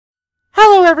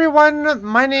Hello everyone,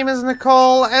 my name is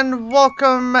Nicole, and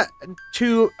welcome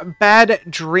to Bad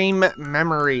Dream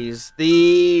Memories,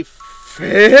 the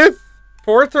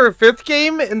fourth or fifth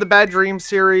game in the Bad Dream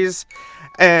series,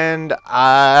 and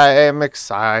I'm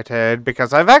excited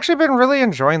because I've actually been really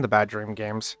enjoying the Bad Dream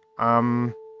games,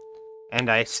 and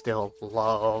I still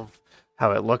love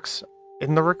how it looks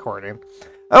in the recording.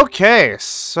 Okay,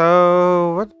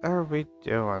 so what are we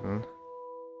doing?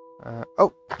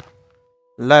 Oh,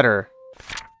 letter.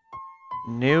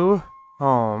 New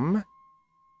home.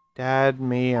 Dad,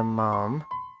 me, and Mom.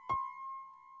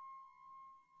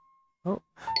 Oh,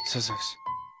 scissors.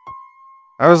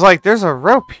 I was like, there's a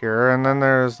rope here, and then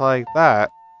there's like that.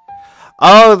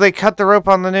 Oh, they cut the rope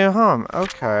on the new home.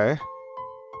 Okay.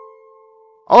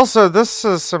 Also, this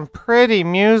is some pretty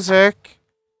music.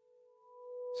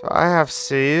 So I have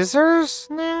scissors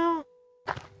now?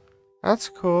 That's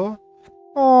cool.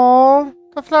 Oh,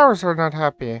 the flowers are not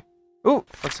happy. Ooh,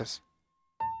 what's this?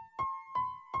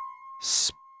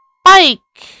 Spike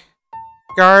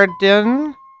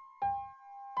garden.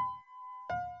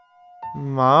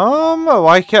 Mom?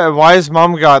 Why is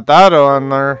Mom got that on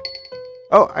there?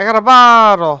 Oh, I got a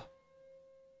bottle.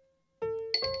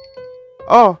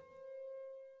 Oh,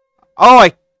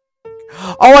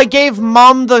 I gave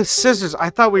Mom the scissors. I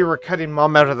thought we were cutting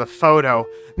Mom out of the photo.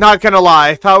 Not gonna lie,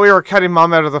 I thought we were cutting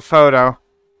Mom out of the photo.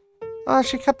 Oh,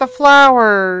 she cut the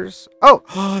flowers.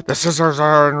 Oh, the scissors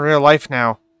are in real life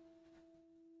now.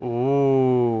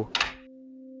 Ooh.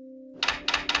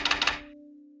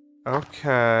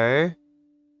 Okay.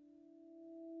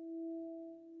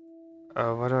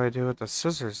 What do I do with the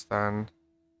scissors then?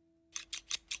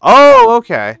 Oh,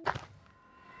 okay.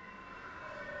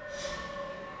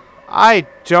 I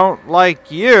don't like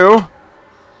you.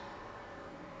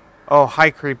 Oh,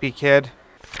 hi, creepy kid.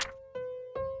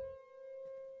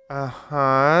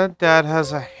 Uh-huh. Dad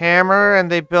has a hammer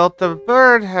and they built the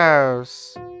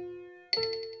birdhouse.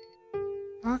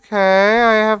 Okay,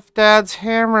 I have Dad's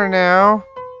hammer now.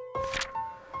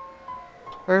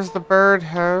 There's the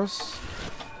birdhouse.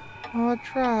 Oh, a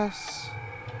dress.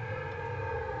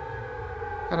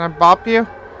 Can I bop you?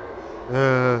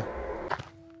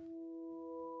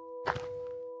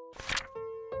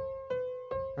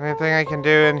 Anything I can do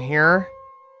in here?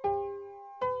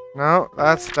 No,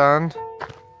 that's done.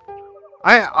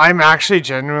 I'm actually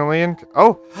genuinely in.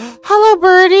 Oh, hello,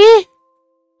 birdie.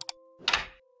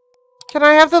 Can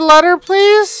I have the letter,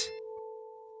 please?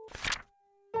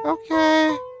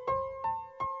 Okay.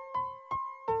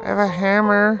 I have a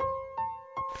hammer.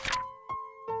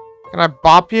 Can I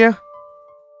bop you?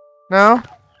 No?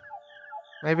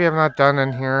 Maybe I'm not done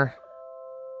in here.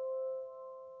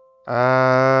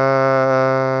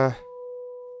 I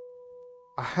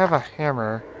have a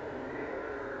hammer.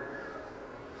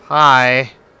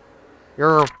 Hi.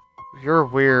 You're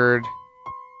weird.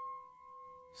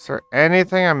 Is there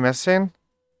anything I'm missing?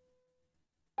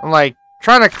 I'm like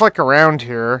trying to click around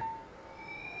here.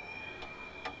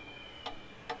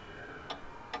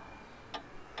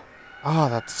 Oh,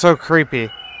 that's so creepy.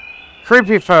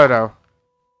 Creepy photo.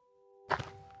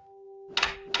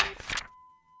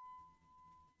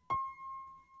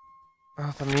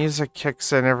 Oh, the music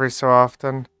kicks in every so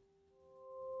often.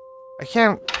 I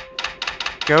can't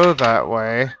go that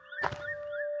way.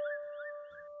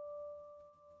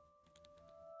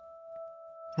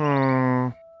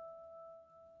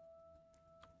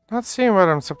 Not seeing what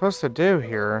I'm supposed to do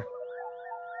here.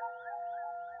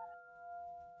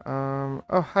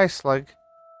 Oh, hi, Slug.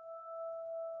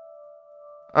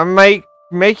 I'm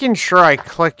making sure I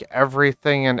click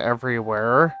everything and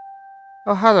everywhere.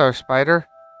 Oh, hello, spider.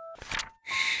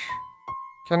 Shh.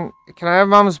 Can I have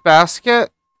Mom's basket?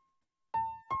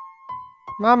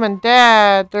 Mom and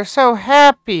Dad, they're so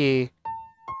happy.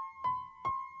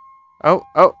 Oh!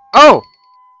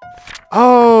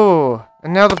 Oh!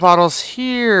 And now the bottle's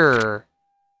here.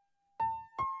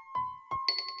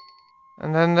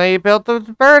 And then they built the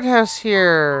birdhouse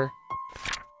here.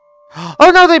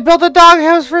 Oh no, they built a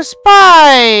doghouse for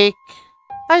Spike!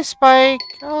 Hi, Spike.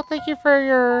 Oh, thank you for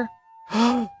your...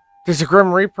 There's a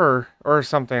Grim Reaper or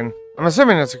something. I'm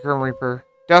assuming it's a Grim Reaper.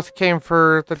 Death came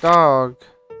for the dog.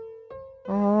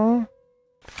 Oh.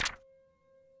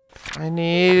 I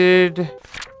need...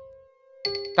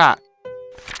 that.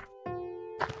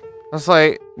 It's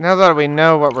like, now that we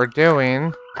know what we're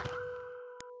doing,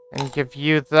 and give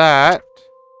you that,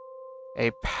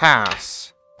 a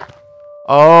pass.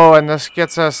 Oh, and this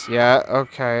gets us, yeah,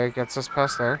 okay, it gets us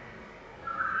past there.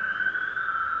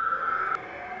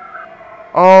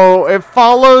 Oh, it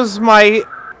follows my,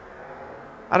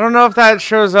 I don't know if that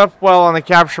shows up well on the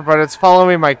capture, but it's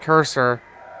following my cursor.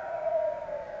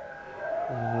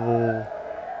 Whoa.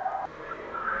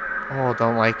 Oh,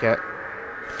 don't like it.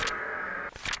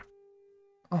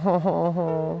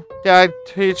 Oh, Dad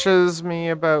teaches me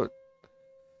about...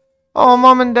 Oh,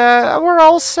 Mom and Dad, we're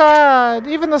all sad.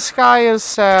 Even the sky is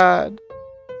sad.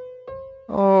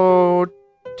 Oh,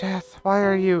 Death, why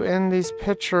are you in these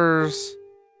pictures?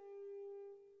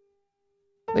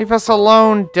 Leave us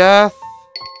alone, Death.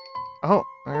 Oh,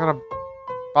 I got a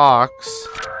box.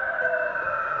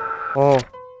 Oh.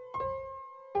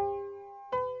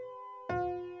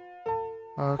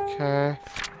 Okay.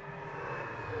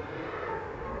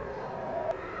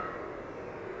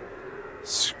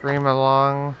 Scream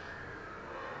along.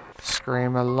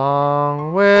 Scream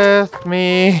along with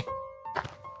me.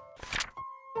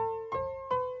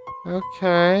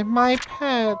 Okay, my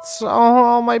pets.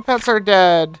 Oh, my pets are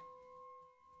dead.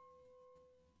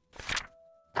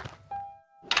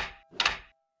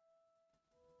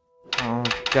 Oh,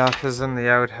 Death is in the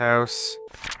outhouse.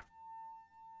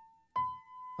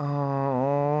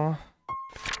 Oh.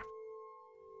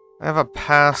 I have a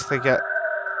pass to get...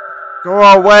 Go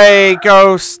away,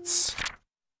 ghosts!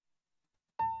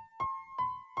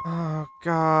 Oh,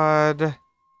 God.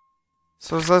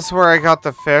 So is this where I got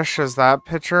the fish? Is that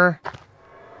picture?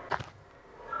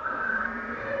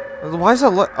 Why is it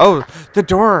look? Oh, the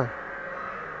door.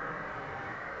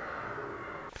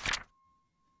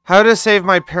 How to save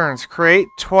my parents. Create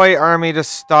toy army to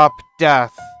stop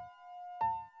death.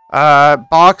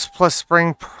 Box plus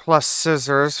spring plus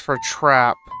scissors for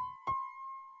trap.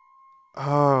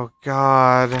 Oh,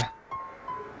 God.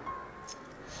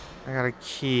 I got a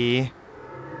key.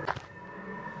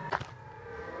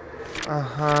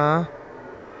 Uh-huh.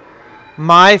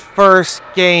 My first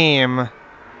game.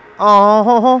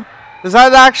 Oh. Is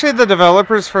that actually the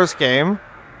developer's first game?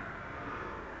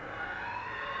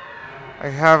 I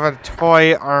have a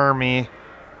toy army.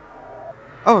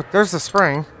 Oh, there's the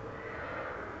spring.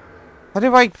 How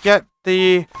do I get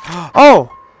the...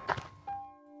 Oh!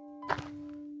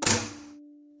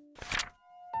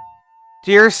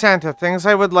 Dear Santa, things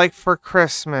I would like for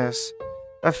Christmas.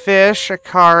 A fish, a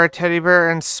car, a teddy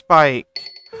bear, and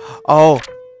Spike. Oh,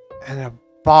 and a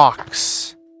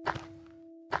box.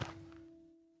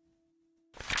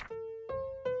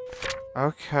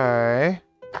 Okay.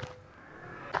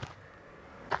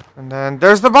 And then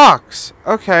there's the box.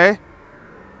 Okay.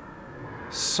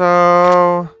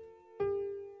 So...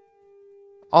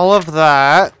 all of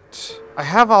that. I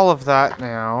have all of that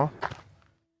now.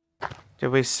 Did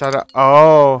we set up...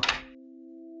 Oh.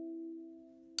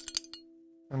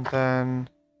 And then...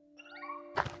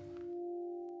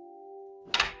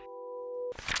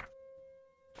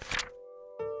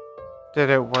 Did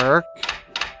it work?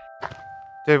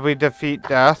 Did we defeat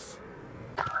death?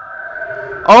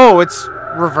 Oh, it's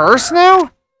reverse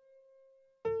now?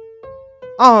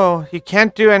 Oh, you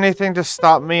can't do anything to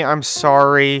stop me. I'm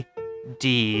sorry,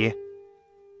 D.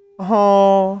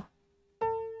 Oh.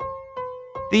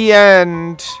 The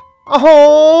end.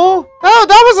 Oh. Oh,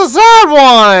 that was a sad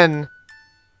one.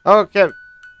 Okay.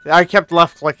 I kept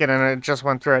left clicking and it just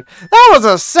went through it. That was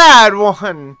a sad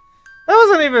one. That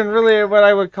wasn't even really what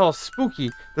I would call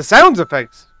spooky. The sound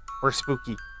effects were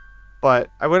spooky. But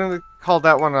I wouldn't call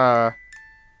that one a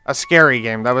scary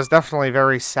game. That was definitely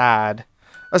very sad.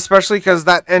 Especially because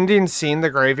that ending scene, the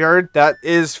graveyard, that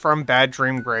is from Bad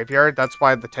Dream Graveyard. That's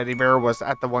why the teddy bear was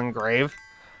at the one grave.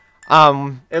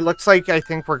 It looks like I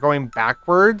think we're going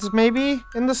backwards, maybe,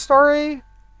 in the story.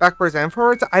 Backwards and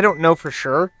forwards. I don't know for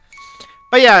sure.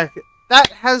 But yeah,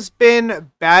 that has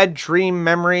been Bad Dream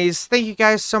Memories. Thank you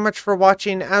guys so much for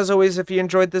watching. As always, if you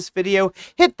enjoyed this video,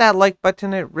 hit that like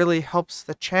button. It really helps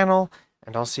the channel.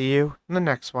 And I'll see you in the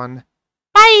next one.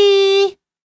 Bye!